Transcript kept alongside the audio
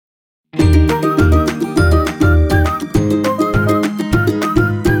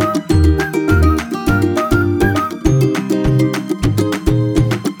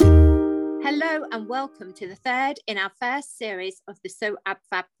welcome to the third in our first series of the Sew Ab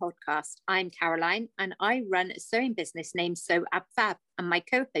Fab podcast. I'm Caroline and I run a sewing business named Sew Ab Fab, and my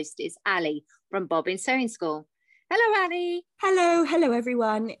co-host is Ali from Bobbin Sewing School. Hello, Ali. Hello,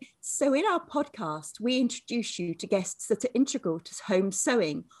 everyone. So in our podcast, we introduce you to guests that are integral to home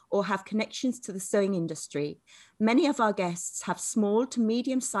sewing or have connections to the sewing industry. Many of our guests have small to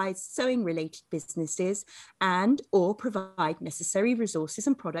medium-sized sewing-related businesses and or provide necessary resources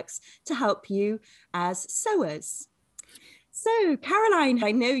and products to help you as sewers. So, Caroline,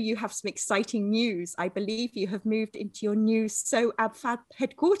 I know you have some exciting news. I believe you have moved into your new Sew Ab Fab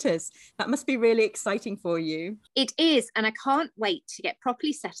headquarters. That must be really exciting for you. It is, and I can't wait to get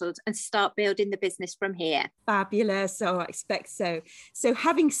properly settled and start building the business from here. Fabulous. Oh, I expect so. So,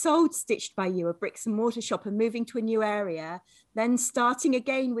 having sold Stitched by You, a bricks and mortar shop, and moving to a new area, then starting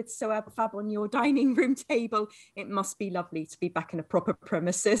again with Sew Ab Fab on your dining room table, it must be lovely to be back in a proper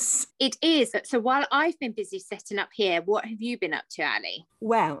premises. It is. So while I've been busy setting up here, what have you been up to, Ali?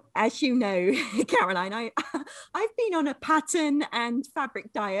 Well, as you know, Caroline, I've been on a pattern and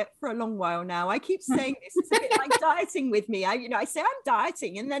fabric diet for a long while now. I keep saying this, it's a bit like dieting with me. I say I'm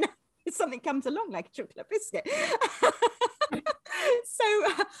dieting and then something comes along like a chocolate biscuit.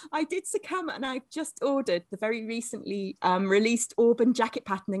 So I did succumb, and I've just ordered the very recently released Auburn jacket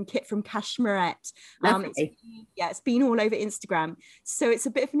pattern and kit from Cashmerette. It's been all over Instagram. So it's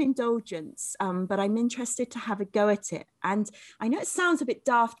a bit of an indulgence, but I'm interested to have a go at it. And I know it sounds a bit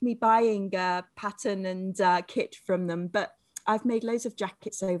daft, me buying a pattern and kit from them, but I've made loads of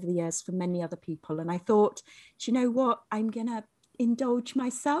jackets over the years for many other people. And I thought, do you know what? I'm going to indulge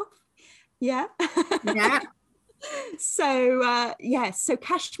myself. Yeah. Yeah. So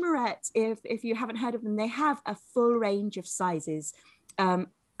Cashmerette, if you haven't heard of them, they have a full range of sizes, and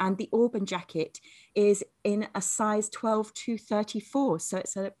the Auburn jacket is in a size 12 to 34, so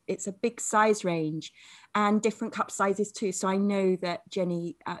it's a big size range, and different cup sizes too. So I know that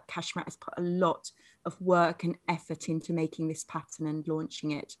Jenny at Cashmerette has put a lot of work and effort into making this pattern and launching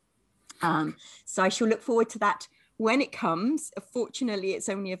it. So I shall look forward to that when it comes. Fortunately, it's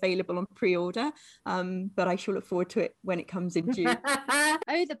only available on pre-order, but I shall look forward to it when it comes in June.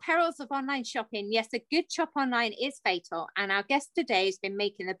 Oh, the perils of online shopping. Yes, a good shop online is fatal. And our guest today has been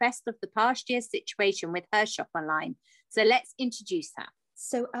making the best of the past year's situation with her shop online. So let's introduce her.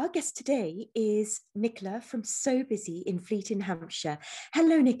 So our guest today is Nicola from Sew Busy in Fleet in Hampshire.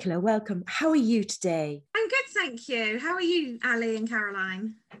 Hello, Nicola. Welcome. How are you today? I'm good, thank you. How are you, Ali and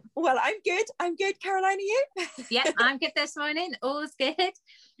Caroline? Well, I'm good. Caroline, are you? Yeah, I'm good this morning. All's good.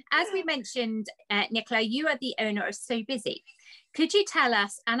 As we mentioned, Nicola, you are the owner of Sew Busy. Could you tell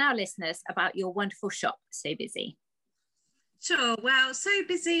us and our listeners about your wonderful shop, Sew Busy? Sure. Well, Sew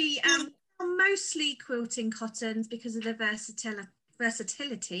Busy, mostly quilting cottons because of the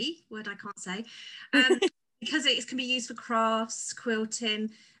versatility, word I can't say, because it can be used for crafts,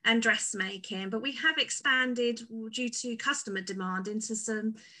 quilting and dressmaking, but we have expanded due to customer demand into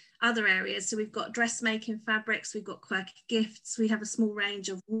some other areas. So we've got dressmaking fabrics, we've got quirky gifts, we have a small range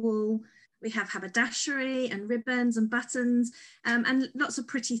of wool, we have haberdashery and ribbons and buttons, and lots of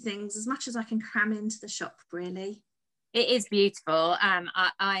pretty things, as much as I can cram into the shop, really. It is beautiful.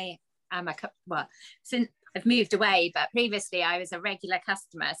 I am since I've moved away, but previously I was a regular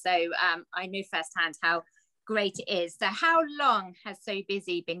customer, so I knew firsthand how great it is. So how long has Sew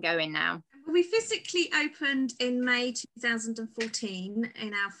Busy been going now? We physically opened in May 2014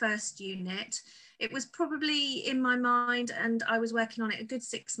 in our first unit. It was probably in my mind, and I was working on it a good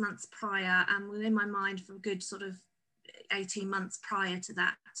 6 months prior, and within my mind for a good sort of 18 months prior to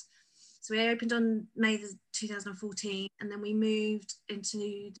that. So we opened on May 2014, and then we moved into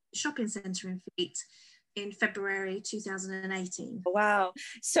the shopping centre in Fleet in February 2018. Wow.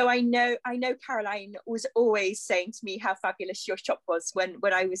 So I know Caroline was always saying to me how fabulous your shop was when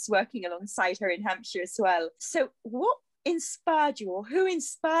I was working alongside her in Hampshire as well. So what inspired you, or who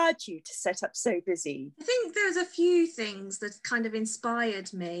inspired you to set up Sew Busy? I think there's a few things that kind of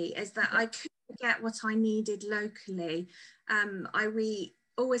inspired me, is that I couldn't get what I needed locally. We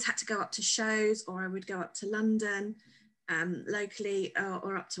always had to go up to shows, or I would go up to London locally,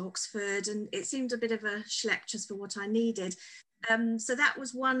 or up to Oxford, and it seemed a bit of a schlep just for what I needed. So that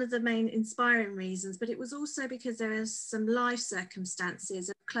was one of the main inspiring reasons, but it was also because there was some life circumstances.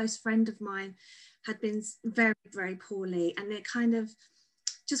 A close friend of mine had been very, very poorly, and it kind of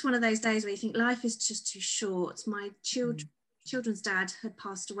just one of those days where you think life is just too short. My children's dad had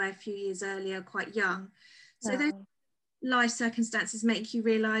passed away a few years earlier, quite young. So those life circumstances make you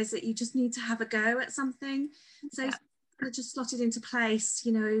realise that you just need to have a go at something. So just slotted into place.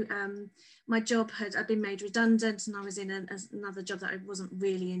 You know, my job I'd been made redundant, and I was in another job that I wasn't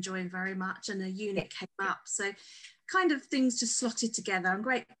really enjoying very much, and a unit came up. So kind of things just slotted together. I'm a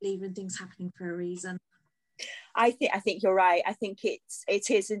great believer in things happening for a reason. I think you're right. I think it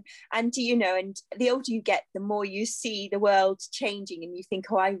is, and you know, and the older you get, the more you see the world changing, and you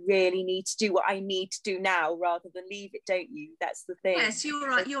think, oh, I really need to do what I need to do now rather than leave it, don't you? That's the thing. Yes, you're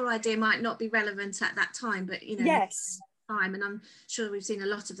right. Your idea might not be relevant at that time, but you know, yes, time, and I'm sure we've seen a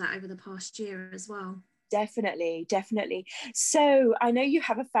lot of that over the past year as well. Definitely. So I know you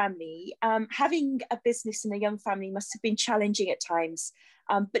have a family. Having a business and a young family must have been challenging at times.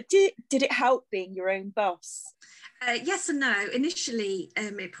 But did it help being your own boss? Yes and no. Initially,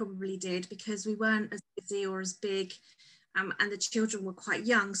 it probably did, because we weren't as busy or as big, and the children were quite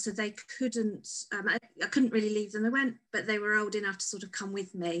young, so they couldn't. I couldn't really leave them. They went, but they were old enough to sort of come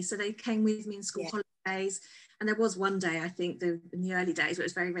with me. So they came with me in school holidays. And there was one day, I think, in the early days, where it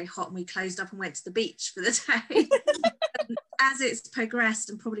was very, very hot, and we closed up and went to the beach for the day. As it's progressed,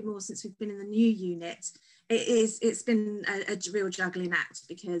 and probably more since we've been in the new unit, it's been a real juggling act,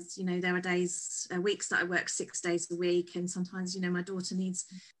 because, you know, there are days, weeks that I work 6 days a week, and sometimes, you know, my daughter needs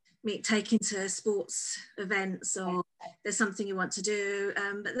me taken to sports events, or there's something you want to do,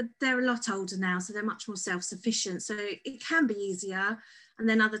 but they're a lot older now, so they're much more self-sufficient, so it can be easier. And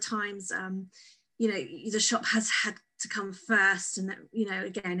then other times, you know, the shop has had to come first, and you know,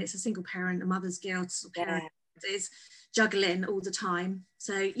 again, it's a single parent, a mother's guilt, parent is juggling all the time.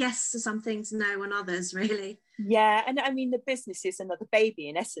 So yes to some things, no on others, really. Yeah, and I mean, the business is another baby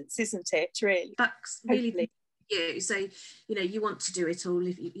in essence, isn't it, really? That's really you. So, you know, you want to do it all.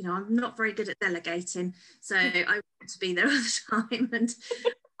 If you know, I'm not very good at delegating, so I want to be there all the time, and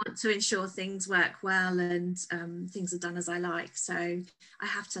want to ensure things work well, and things are done as I like. So I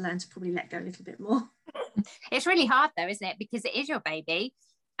have to learn to probably let go a little bit more. It's really hard though, isn't it? Because it is your baby.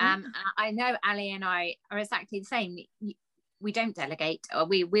 I know Ali and I are exactly the same. We don't delegate, or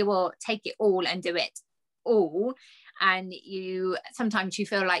we will take it all and do it all. And sometimes you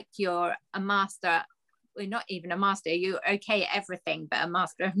feel like you're a master. We're not even a master. You're okay at everything, but a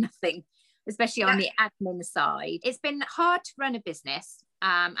master of nothing, especially on the admin side. It's been hard to run a business,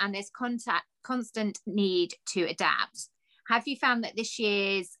 and there's constant need to adapt. Have you found that this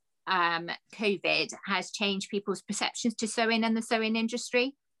year's COVID has changed people's perceptions to sewing and the sewing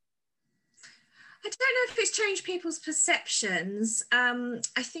industry? I don't know if it's changed people's perceptions.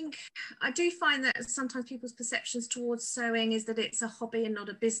 I think I do find that sometimes people's perceptions towards sewing is that it's a hobby and not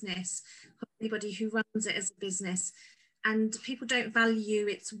a business. Anybody who runs it as a business, and people don't value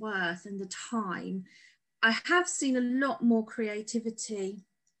its worth and the time. I have seen a lot more creativity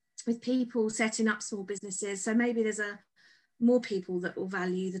with people setting up small businesses. So maybe there's more people that will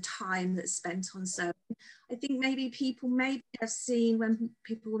value the time that's spent on sewing. I think maybe people have seen, when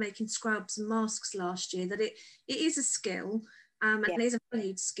people were making scrubs and masks last year, that it is a skill, and it is a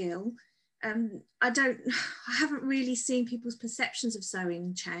valued skill. I haven't really seen people's perceptions of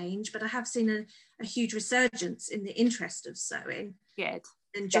sewing change, but I have seen a huge resurgence in the interest of sewing. Good.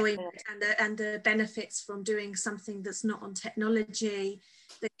 Enjoying it, and the benefits from doing something that's not on technology,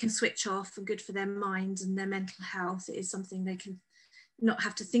 that can switch off, and good for their mind and their mental health. It is something they can not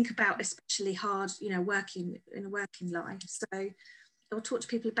have to think about, especially hard, you know, working in a working life. So I'll talk to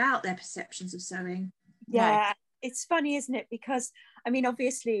people about their perceptions of sewing. Yeah, it's funny, isn't it? Because I mean,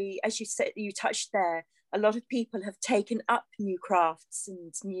 obviously, as you said, you touched there, a lot of people have taken up new crafts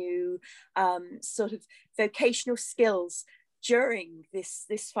and new sort of vocational skills during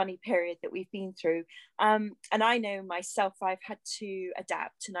this funny period that we've been through, and I know myself, I've had to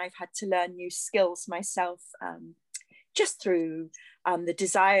adapt, and I've had to learn new skills myself, just through the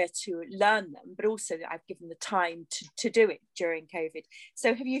desire to learn them, but also that I've given the time to do it during COVID.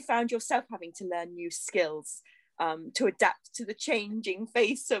 So have you found yourself having to learn new skills to adapt to the changing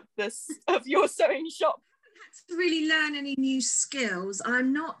face of your sewing shop? I haven't had to really learn any new skills.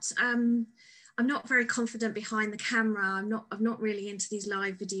 I'm not very confident behind the camera. I'm not really into these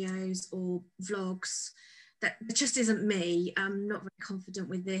live videos or vlogs. That just isn't me. I'm not very confident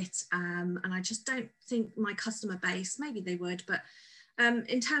with it, and I just don't think my customer base, maybe they would, but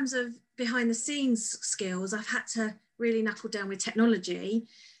in terms of behind the scenes skills, I've had to really knuckle down with technology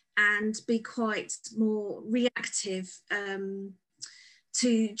and be quite more reactive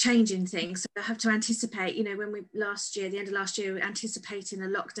to changing things. So I have to anticipate, you know, when the end of last year, we were anticipating a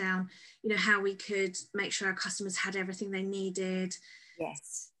lockdown, you know, how we could make sure our customers had everything they needed.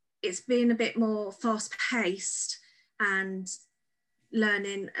 Yes. It's been a bit more fast paced, and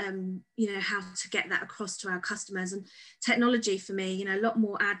learning, you know, how to get that across to our customers. And technology for me, you know, a lot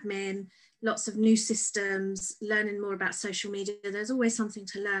more admin, lots of new systems, learning more about social media. There's always something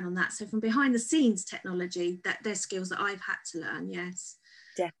to learn on that. So from behind the scenes technology, that there's skills that I've had to learn. Yes,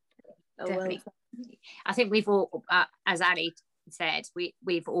 definitely. I think we've all, as Ali said,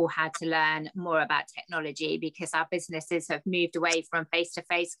 we've all had to learn more about technology because our businesses have moved away from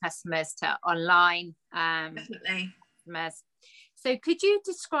face-to-face customers to online definitely customers. So could you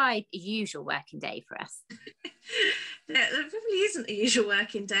describe a usual working day for us? There probably isn't a usual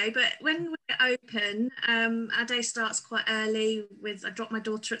working day, but when we're open, our day starts quite early with, I drop my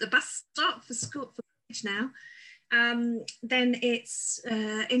daughter at the bus stop for school, for college now. Then it's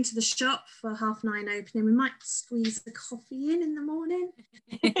into the shop for 9:30 opening. We might squeeze a coffee in the morning.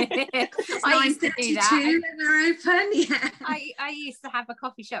 I used to do that when we're open. Yeah, I used to have a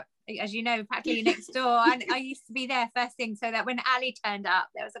coffee shop, as you know, practically next door, and I used to be there first thing so that when Ali turned up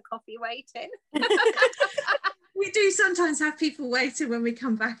there was a coffee waiting. We do sometimes have people waiting when we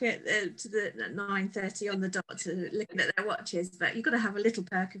come back at 9:30 on the dot to looking at their watches, but you've got to have a little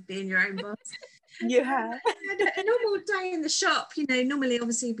perk of being your own boss. Yeah. A normal day in the shop, you know, normally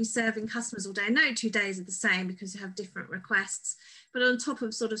obviously you'd be serving customers all day. No 2 days are the same because you have different requests, but on top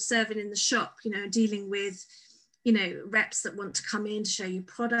of sort of serving in the shop, you know, dealing with, you know, reps that want to come in to show you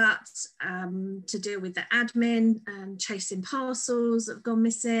products, to deal with the admin, chasing parcels that have gone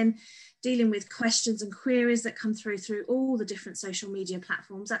missing, dealing with questions and queries that come through all the different social media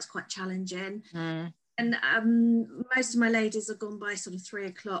platforms. That's quite challenging. And most of my ladies are gone by sort of 3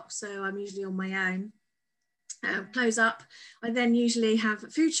 o'clock, so I'm usually on my own. Close up. I then usually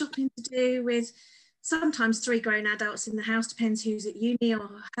have food shopping to do with sometimes 3 grown adults in the house, depends who's at uni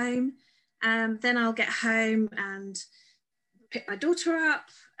or home. Then I'll get home and pick my daughter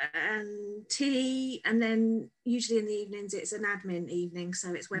up and tea, and then usually in the evenings it's an admin evening,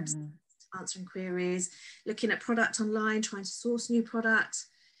 so it's website, answering queries, looking at product online, trying to source new product.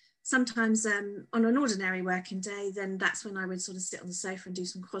 Sometimes on an ordinary working day, then that's when I would sort of sit on the sofa and do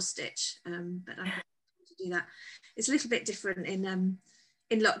some cross stitch, but I have to do that. It's a little bit different in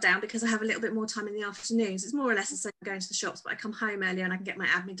lockdown because I have a little bit more time in the afternoons. It's more or less the same going to the shops, but I come home earlier and I can get my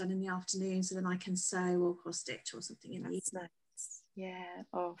admin done in the afternoon, so then I can sew or cross stitch or something in the evening. Nice. Yeah.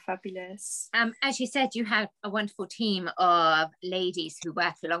 Oh, fabulous. As you said, you have a wonderful team of ladies who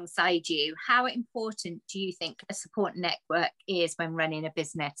work alongside you. How important do you think a support network is when running a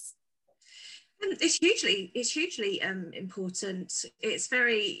business? It's hugely important. It's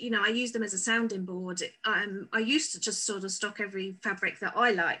very, you know, I use them as a sounding board. I used to just sort of stock every fabric that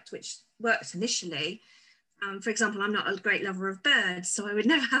I liked, which worked initially. For example, I'm not a great lover of birds, so I would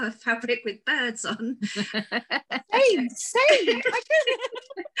never have a fabric with birds on. Same.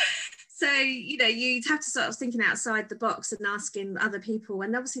 So, you know, you'd have to start thinking outside the box and asking other people,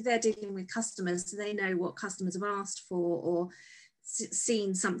 and obviously they're dealing with customers, so they know what customers have asked for or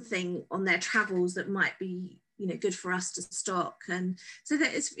seen something on their travels that might be, you know, good for us to stock. And so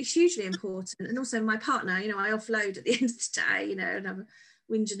that it's hugely important. And also my partner, you know, I offload at the end of the day, you know, and I'm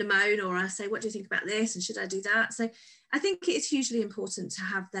whinge and a moan, or I say, what do you think about this, and should I do that? So I think it's hugely important to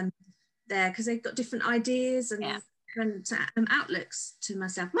have them there because they've got different ideas and different outlooks to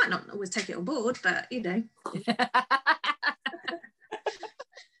myself. Might not always take it on board, but you know.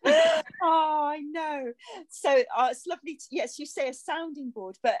 Oh, I know. So it's lovely yes, you say a sounding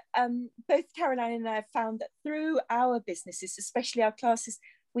board, but both Caroline and I have found that through our businesses, especially our classes,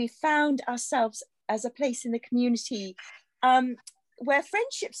 we found ourselves as a place in the community where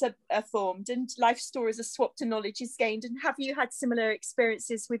friendships are formed and life stories are swapped and knowledge is gained. And have you had similar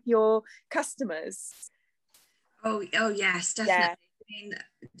experiences with your customers? Oh yes, definitely. Yeah. I mean,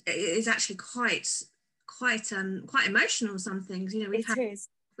 it is actually quite emotional. Some things, you know,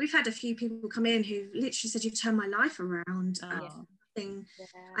 we've had a few people come in who literally said, "You turned my life around." I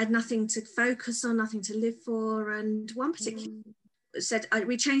had nothing to focus on, nothing to live for, and one particular said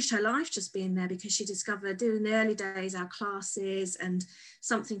we changed her life just being there because she discovered in the early days our classes and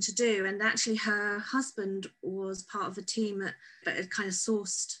something to do, and actually her husband was part of a team that had kind of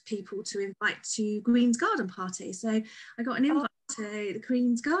sourced people to invite to Queen's Garden Party. So I got an invite to the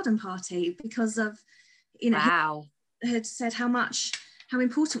Queen's Garden Party because of, you know, wow. He had said how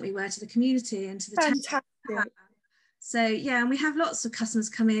important we were to the community and to the town. So yeah, and we have lots of customers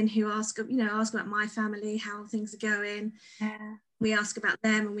come in who ask about my family, how things are going. Yeah. We ask about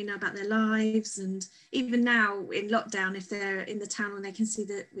them and we know about their lives. And even now in lockdown, if they're in the town and they can see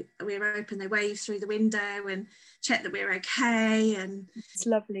that we're open, they wave through the window and check that we're okay. And it's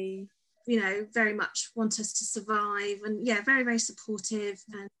lovely. You know, very much want us to survive, and yeah, very, very supportive.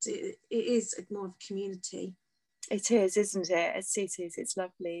 And it is more of a community. It is, isn't it? It is. It's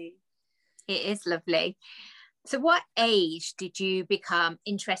lovely. It is lovely. So what age did you become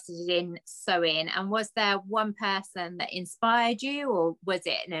interested in sewing, and was there one person that inspired you, or was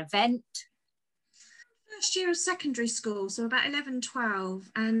it an event? First year of secondary school, so about 11,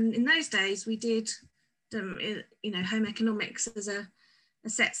 12. And in those days we did, home economics as a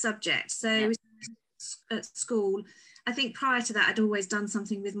set subject. So at school, I think prior to that, I'd always done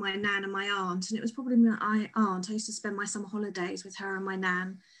something with my nan and my aunt, and it was probably my aunt. I used to spend my summer holidays with her and my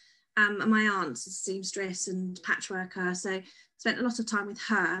nan. And my aunt's a seamstress and patchworker, so spent a lot of time with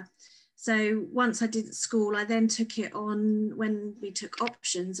her. So once I did at school, I then took it on when we took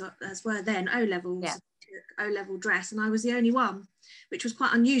options, as were then O-levels, O-level dress, and I was the only one, which was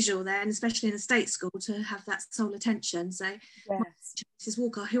quite unusual then, especially in a state school, to have that sole attention. So Mrs.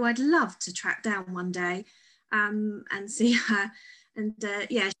 Walker, who I'd love to track down one day and see her, and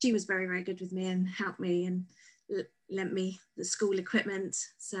she was very, very good with me and helped me and lent me the school equipment.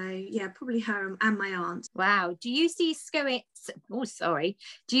 So yeah, probably her and my aunt. Wow. Do you see sewing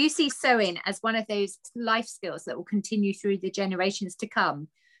as one of those life skills that will continue through the generations to come?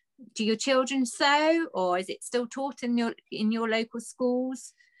 Do your children sew, or is it still taught in your local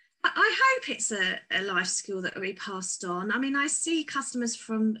schools? I hope it's a life skill that will be passed on. I mean, I see customers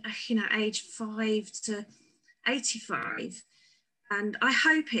from age 5 to 85, and I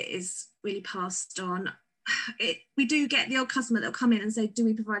hope it is really passed on. We do get the odd customer that will come in and say, do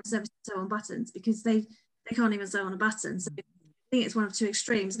we provide a service to sew on buttons, because they can't even sew on a button. So I think it's one of two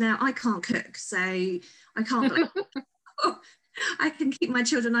extremes. Now, I can't cook, so I can't I can keep my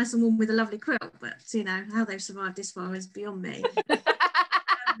children nice and warm with a lovely quilt, but how they've survived this far is beyond me.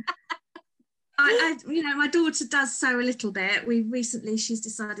 My daughter does sew a little bit. She's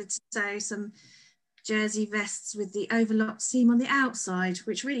decided to sew some jersey vests with the overlocked seam on the outside,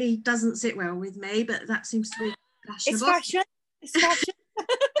 which really doesn't sit well with me, but that seems to be fashionable. It's fashion.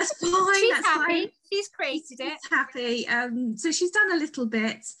 That's fine. She's that's happy. Fine. She's created it. She's happy. So she's done a little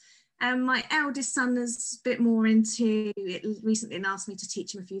bit. My eldest son is a bit more into it recently and asked me to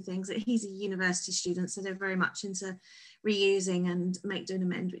teach him a few things. He's a university student, so they're very much into reusing and make, do and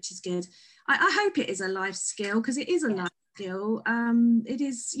amend, which is good. I hope it is a life skill, because it is a life skill. It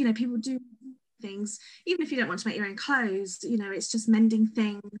is, people do things, even if you don't want to make your own clothes, it's just mending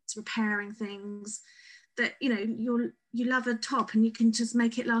things, repairing things that, you love a top and you can just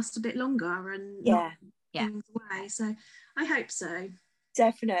make it last a bit longer and things away. So I hope so.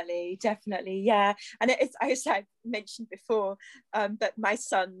 Definitely, yeah. And as I mentioned before, but my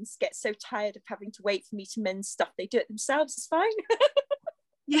sons get so tired of having to wait for me to mend stuff, they do it themselves. It's fine.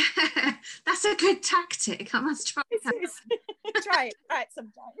 Yeah, that's a good tactic. I must try that. Try it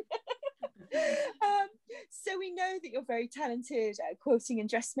sometime. So we know that you're very talented at quilting and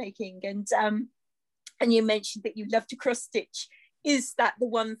dressmaking, and you mentioned that you love to cross stitch. Is that the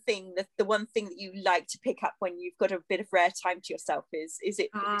one thing that you like to pick up when you've got a bit of rare time to yourself? Is it?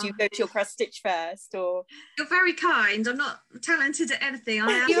 Do you go to your cross stitch first, or? You're very kind. I'm not talented at anything.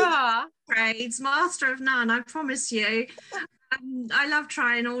 I am. You are. Trades, master of none. I promise you. I love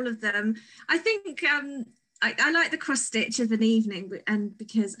trying all of them. I think I like the cross stitch of an evening, and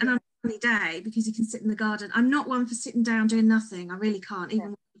on a sunny day, because you can sit in the garden. I'm not one for sitting down doing nothing. I really can't.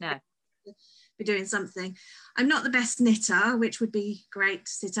 Even be doing something. I'm not the best knitter, which would be great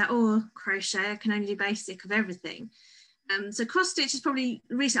to sit at, or crochet. I can only do basic of everything. So cross stitch is probably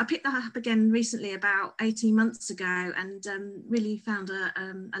recent. I picked that up again recently, about 18 months ago, and really found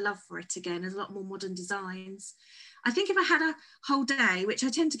a love for it again. There's a lot more modern designs. I think if I had a whole day, which I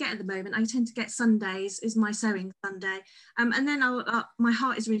tend to get at the moment, I tend to get Sundays is my sewing Sunday, and then my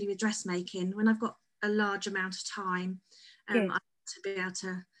heart is really with dressmaking. When I've got a large amount of time, I want to be able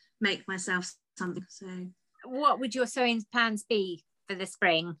to make myself something. So, what would your sewing plans be for the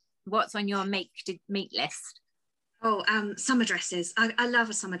spring? What's on your make list? Oh, summer dresses. I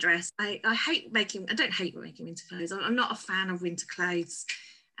love a summer dress. I don't hate making winter clothes. I'm not a fan of winter clothes,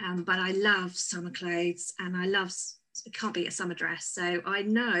 but I love summer clothes, and it can't beat a summer dress. So I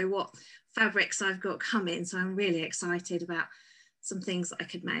know what fabrics I've got coming, so I'm really excited about some things that I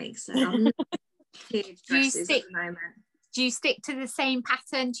could make. So I'm huge dresses at the moment. Do you stick to the same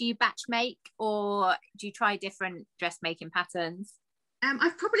pattern? Do you batch make, or do you try different dressmaking patterns?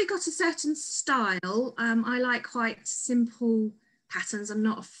 I've probably got a certain style. I like quite simple patterns. I'm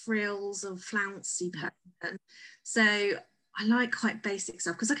not a frills or flouncy person. So I like quite basic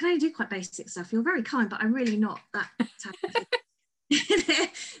stuff, because I can only do quite basic stuff. You're very kind, but I'm really not that talented.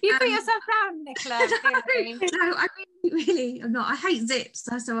 You put yourself down, Nicola. No, I really am not. I hate zips,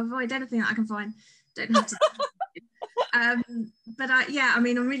 so I avoid anything that I can find. Don't have to. But I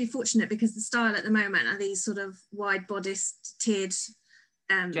mean, I'm really fortunate because the style at the moment are these sort of wide bodice tiered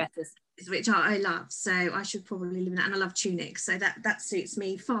Dresses, which I love. So I should probably live in that, and I love tunics, so that suits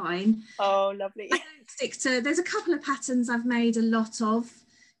me fine. Oh, lovely. I don't stick to. There's a couple of patterns I've made a lot of,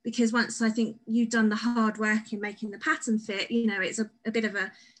 because once I think you've done the hard work in making the pattern fit, you know, it's a bit of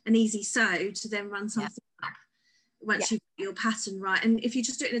an easy sew to then run something up once you've got your pattern right. And if you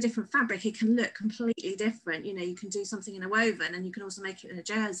just do it in a different fabric, it can look completely different. You know, you can do something in a woven, and you can also make it in a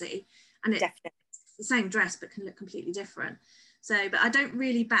jersey, and it's the same dress but can look completely different. So, but I don't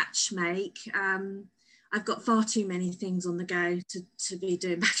really batch make. I've got far too many things on the go to be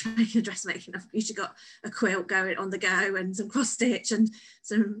doing batch making and dressmaking. I've usually got a quilt going on the go, and some cross stitch, and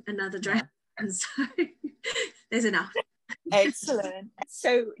another dress, and so there's enough. Excellent.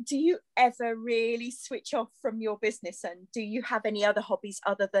 So do you ever really switch off from your business, and do you have any other hobbies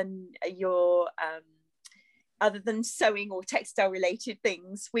other than your other than sewing or textile related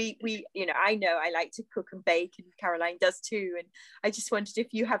things? We you know, I know I like to cook and bake, and Caroline does too, and I just wondered if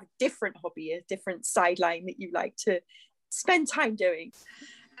you have a different hobby, a different sideline that you like to spend time doing.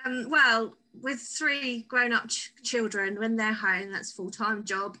 Well, with 3 grown-up children, when they're home, that's a full-time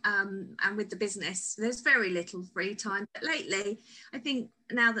job, and with the business there's very little free time. But lately, I think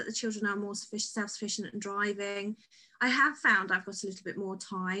now that the children are more self-sufficient and driving, I have found I've got a little bit more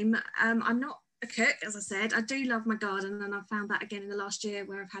time. I'm not a cook, as I said. I do love my garden, and I've found that again in the last year,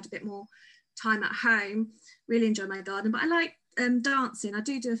 where I've had a bit more time at home. Really enjoy my garden. But I like dancing. I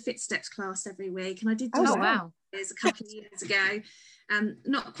do a Fit Steps class every week, and I did do a couple of years ago.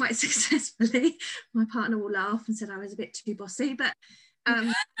 Not quite successfully. My partner will laugh and said I was a bit too bossy, but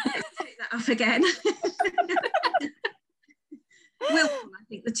let's take that up again. Willful, I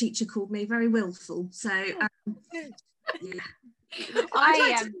think the teacher called me, very willful. So yeah.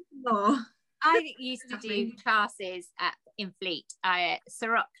 I used to do classes in Fleet,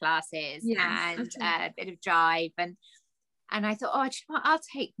 Sarot classes, and a bit of jive, and I thought, oh, I'll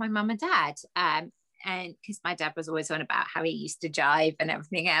take my mum and dad, and because my dad was always on about how he used to jive and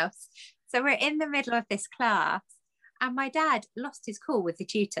everything else. So we're in the middle of this class, and my dad lost his cool with the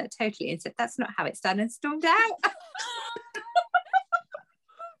tutor totally and said, "That's not how it's done," and stormed out.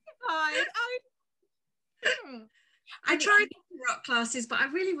 I tried rock classes, but I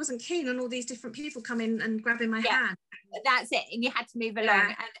really wasn't keen on all these different people coming and grabbing my hand. That's it, and you had to move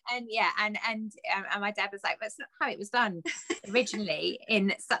along, and my dad was like, "That's not how it was done originally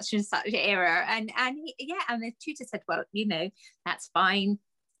in such and such era," and the tutor said, "Well, you know, that's fine,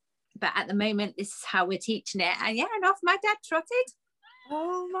 but at the moment this is how we're teaching it," and and off my dad trotted.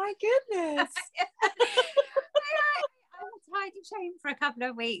 Oh my goodness. I was hiding shame for a couple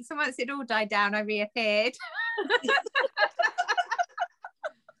of weeks, and once it all died down, I reappeared.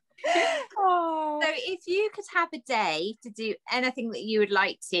 So if you could have a day to do anything that you would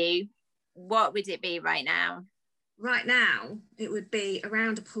like to, what would it be right now? Right now, it would be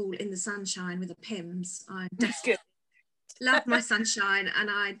around a pool in the sunshine with a Pimm's. I definitely love my sunshine, and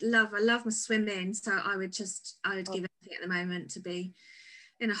I love my swimming. So I would give anything at the moment to be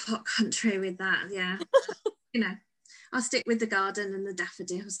in a hot country with that. Yeah, you know, I'll stick with the garden and the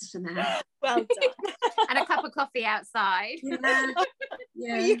daffodils for now. Well done. And a cup of coffee outside. Yeah.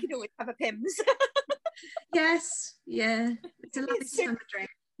 Well, you can always have a Pimm's. Yes, yeah. It's a lovely summer drink.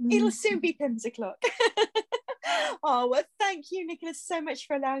 It'll soon be Pimm's o'clock. Oh, well, thank you, Nicola, so much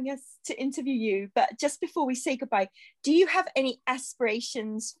for allowing us to interview you. But just before we say goodbye, do you have any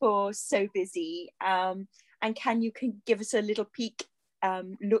aspirations for So Busy? And can you give us a little peek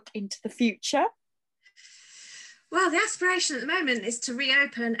look into the future? Well, the aspiration at the moment is to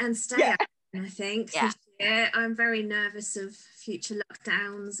reopen and stay open, I think. This year. I'm very nervous of future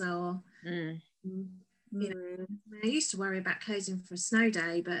lockdowns or, you know, I used to worry about closing for a snow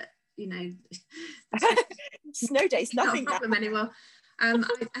day, but, you know, snow day's nothing not a problem anymore.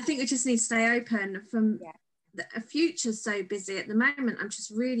 I think we just need to stay open from a future So busy at the moment. I'm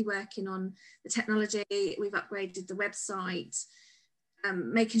just really working on the technology. We've upgraded the website.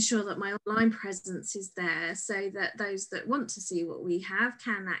 Making sure that my online presence is there so that those that want to see what we have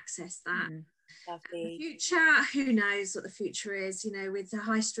can access that. Lovely. The future, who knows what the future is, you know, with the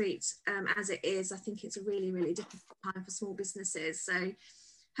high street as it is, I think it's a really, really difficult time for small businesses. So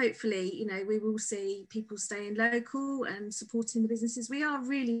hopefully, you know, we will see people staying local and supporting the businesses. We are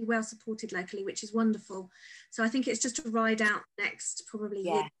really well supported locally, which is wonderful. So I think it's just to ride out next probably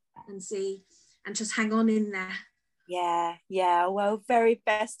year and see, and just hang on in there. Yeah. Well, very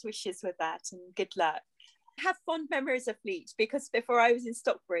best wishes with that, and good luck. I have fond memories of Fleet because before I was in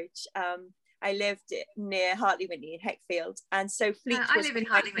Stockbridge, I lived near Hartley Whitney in Heckfield, and so Fleet. I live in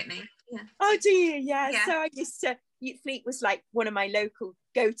Hartley Whitney. Yeah. Oh, do you? Yeah. So I used to Fleet was like one of my local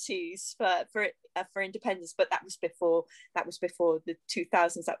go-tos for independence, but that was before the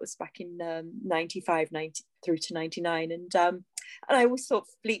 2000s. That was back in 95, 90 through to 99, and I always thought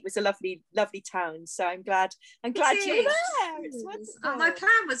Fleet was a lovely town. So I'm glad you're there. It's wonderful. My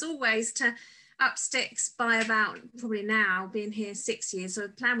plan was always to up sticks by about, probably now being here 6 years, so the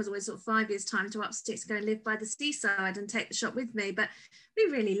plan was always sort of 5 years time to up sticks, go and live by the seaside and take the shop with me. But we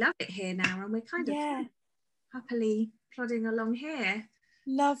really love it here now, and we're kind of happily plodding along here.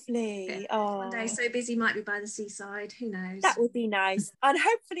 Lovely. Oh, one day so busy might be by the seaside, who knows. That would be nice. And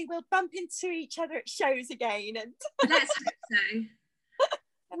hopefully we'll bump into each other at shows again, and let's hope so.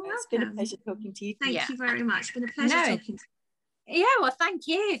 It's been a pleasure talking to you. Thank you very much. It's been a pleasure talking to you. Yeah, well, thank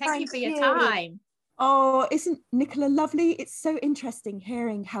you for your time. Oh, isn't Nicola lovely? It's so interesting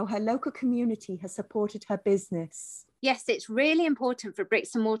hearing how her local community has supported her business. Yes, it's really important for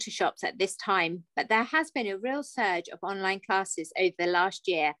bricks and mortar shops at this time, but there has been a real surge of online classes over the last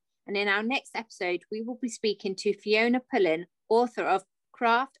year. And in our next episode, we will be speaking to Fiona Pullen, author of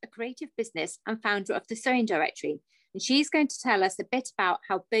Craft, A Creative Business and founder of the Sewing Directory. And she's going to tell us a bit about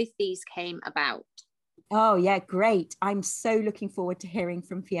how both these came about. Oh, yeah, great. I'm so looking forward to hearing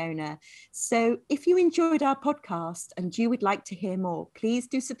from Fiona. So if you enjoyed our podcast and you would like to hear more, please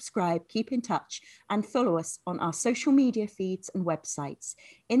do subscribe, keep in touch, and follow us on our social media feeds and websites.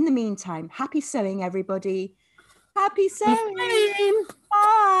 In the meantime, happy sewing, everybody. Happy sewing.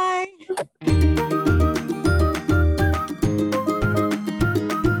 Bye.